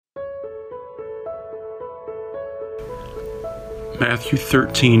Matthew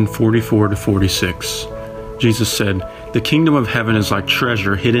 13:44-46. Jesus said, "The kingdom of heaven is like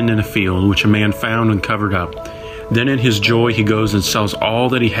treasure hidden in a field, which a man found and covered up. Then in his joy he goes and sells all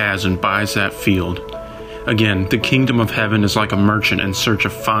that he has and buys that field." Again, the kingdom of heaven is like a merchant in search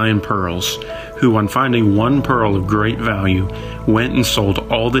of fine pearls, who, on finding one pearl of great value, went and sold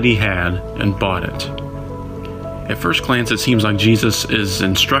all that he had and bought it. At first glance, it seems like Jesus is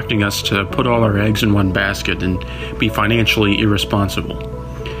instructing us to put all our eggs in one basket and be financially irresponsible.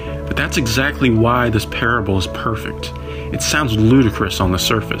 But that's exactly why this parable is perfect. It sounds ludicrous on the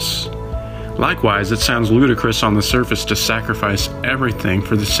surface. Likewise, it sounds ludicrous on the surface to sacrifice everything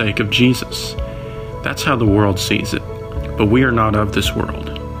for the sake of Jesus. That's how the world sees it. But we are not of this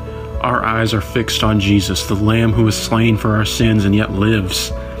world. Our eyes are fixed on Jesus, the Lamb who was slain for our sins and yet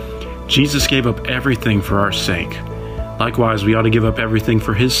lives. Jesus gave up everything for our sake. Likewise, we ought to give up everything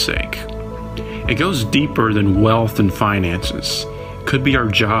for His sake. It goes deeper than wealth and finances. It could be our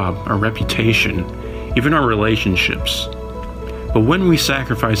job, our reputation, even our relationships. But when we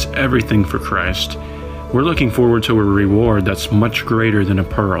sacrifice everything for Christ, we're looking forward to a reward that's much greater than a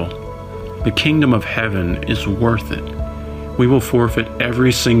pearl. The kingdom of heaven is worth it. We will forfeit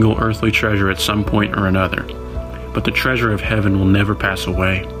every single earthly treasure at some point or another, but the treasure of heaven will never pass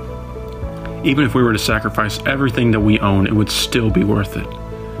away. Even if we were to sacrifice everything that we own, it would still be worth it.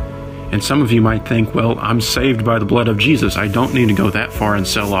 And some of you might think, well, I'm saved by the blood of Jesus. I don't need to go that far and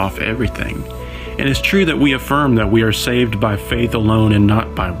sell off everything. And it's true that we affirm that we are saved by faith alone and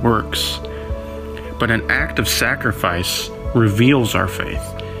not by works. But an act of sacrifice reveals our faith.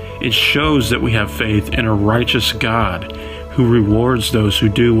 It shows that we have faith in a righteous God who rewards those who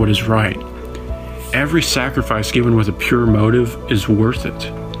do what is right. Every sacrifice given with a pure motive is worth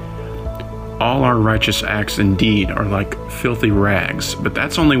it. All our righteous acts indeed are like filthy rags, but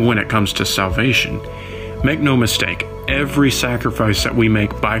that's only when it comes to salvation. Make no mistake, every sacrifice that we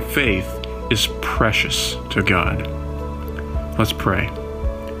make by faith is precious to God. Let's pray.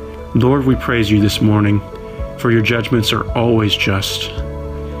 Lord, we praise you this morning, for your judgments are always just.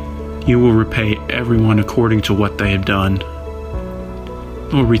 You will repay everyone according to what they have done.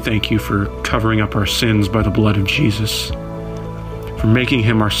 Lord, we thank you for covering up our sins by the blood of Jesus, for making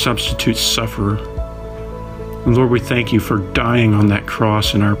him our substitute sufferer. And Lord, we thank you for dying on that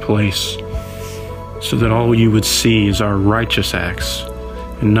cross in our place, so that all you would see is our righteous acts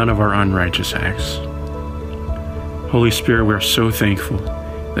and none of our unrighteous acts. Holy Spirit, we are so thankful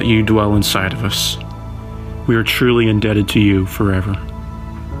that you dwell inside of us. We are truly indebted to you forever.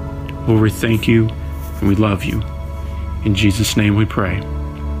 Lord, we thank you and we love you. In Jesus' name we pray.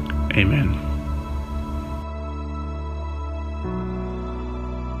 Amen.